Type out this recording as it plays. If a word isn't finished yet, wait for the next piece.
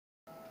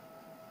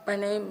My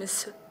name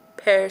is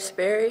Paris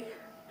Berry.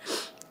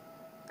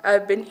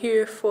 I've been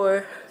here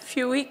for a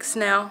few weeks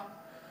now.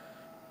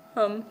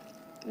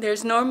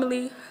 There's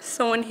normally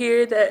someone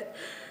here that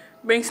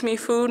brings me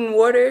food and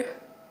water,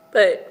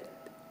 but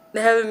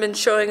they haven't been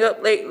showing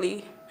up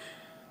lately.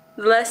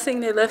 The last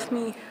thing they left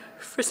me,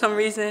 for some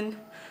reason,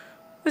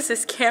 was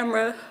this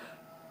camera.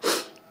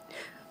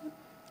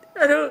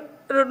 I don't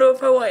know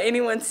if I want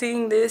anyone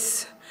seeing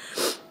this.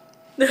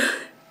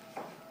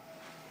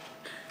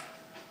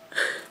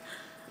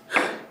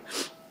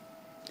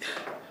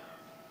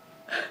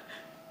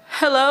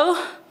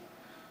 Hello?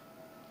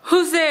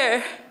 Who's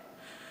there?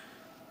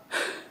 I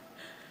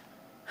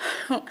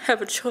don't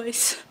have a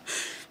choice.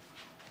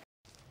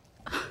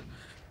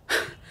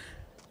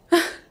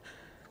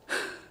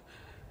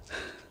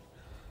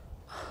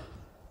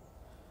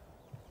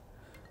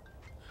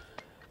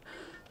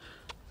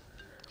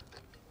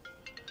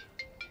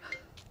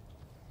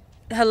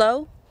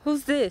 Hello?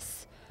 Who's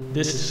this?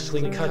 This is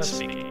Clean Cut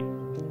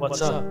speaking. What's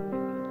up?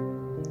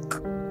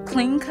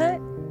 Clean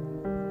Cut?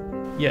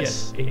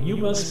 Yes, and you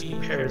must be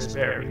Paris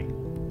Berry.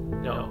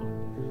 No,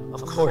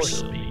 of course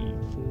it'll be.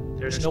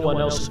 There's no one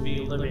else to be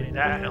living in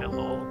that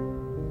hellhole.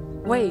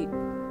 Wait,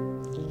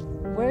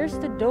 where's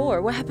the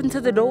door? What happened to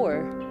the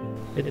door?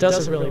 It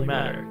doesn't really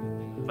matter,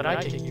 but I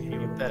can give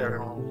you a better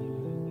home.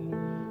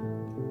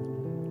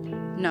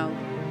 No,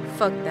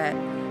 fuck that.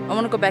 I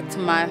want to go back to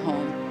my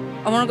home.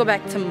 I want to go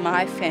back to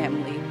my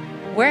family.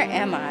 Where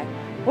am I?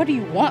 What do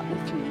you want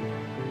with me?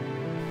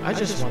 I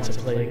just want to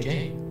play a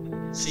game.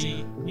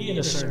 See, me and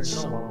a certain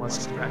someone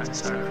wants to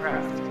practice our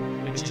craft,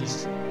 which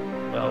is,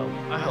 well,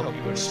 I hope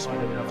you were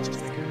smart enough to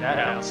figure that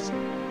out.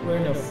 We're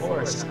in a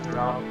forest after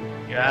all.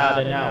 You had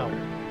an hour.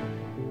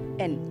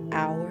 An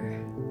hour?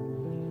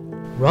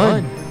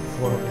 Run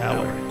for an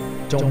hour.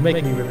 Don't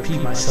make me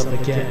repeat myself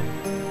again.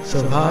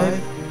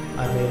 Survive?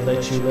 I may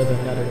let you live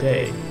another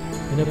day,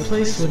 in a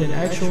place with an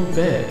actual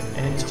bed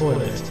and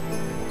toilet.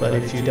 But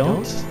if you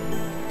don't,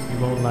 you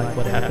won't like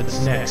what happens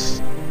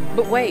next.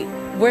 But wait,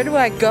 where do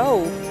I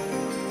go?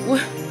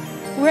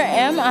 Where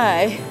am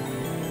I?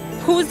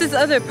 Who is this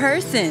other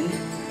person?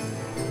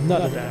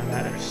 None of that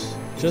matters.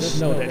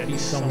 Just know that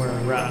he's somewhere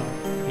around.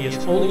 He is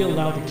only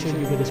allowed to kill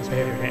you with his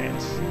bare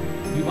hands.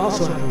 You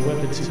also have a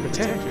weapon to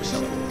protect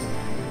yourself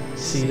with.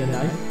 See the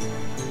knife?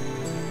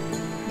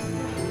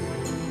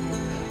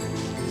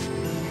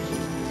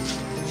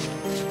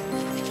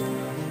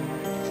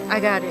 I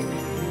got it.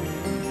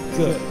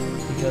 Good,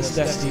 because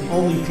that's the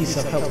only piece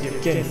of help you're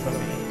getting from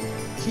me.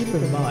 Keep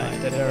in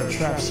mind that there are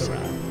traps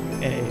around,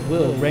 and it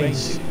will rain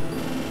soon.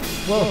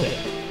 Well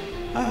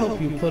then, I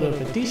hope you put up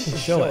a decent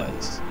show at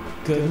least.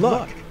 Good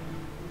luck!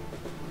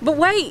 But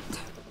wait!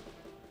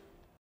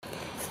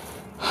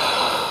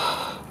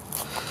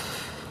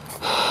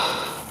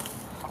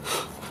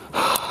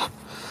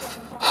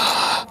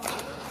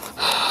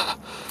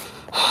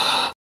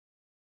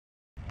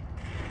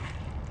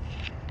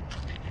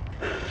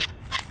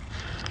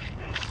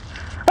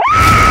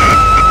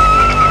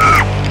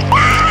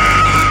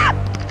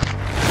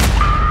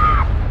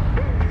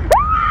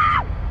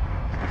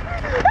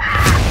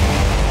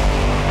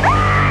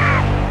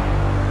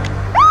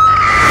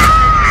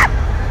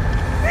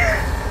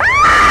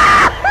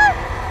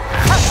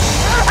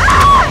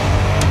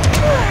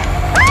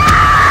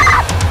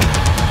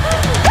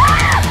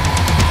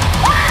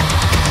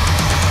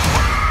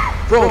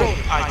 Brody,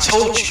 I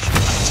told you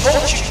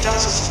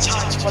dozens of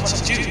times what to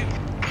do,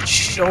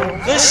 but you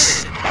don't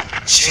listen.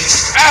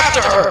 Chase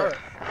after her!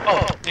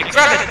 Oh, and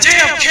grab the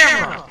damn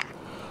camera!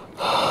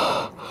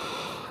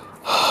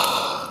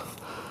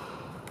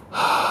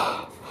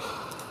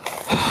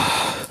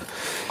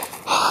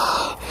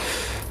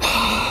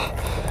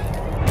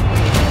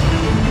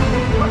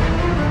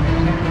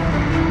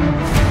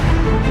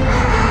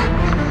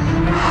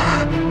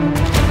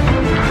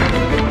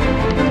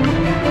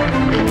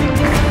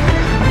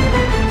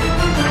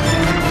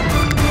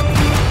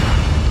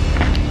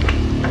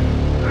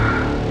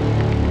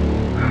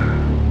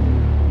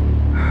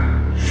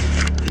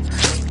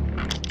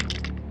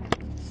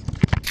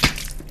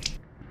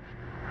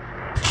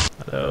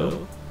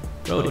 Hello?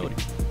 Brody,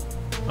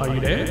 are you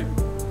there?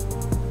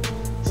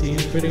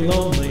 Seems pretty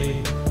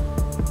lonely.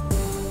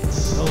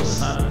 It's so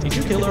silent. Did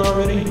you kill her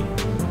already?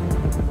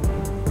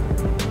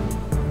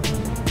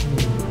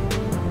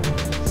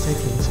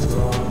 Taking too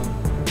long.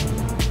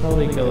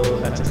 Probably go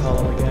have to call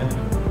him again.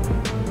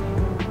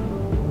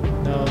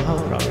 No,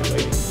 I'll probably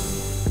wait.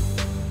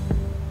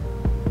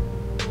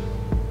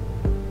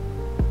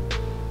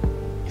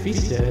 If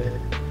he's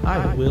dead,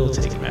 I will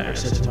take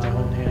matters into my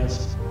own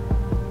hands.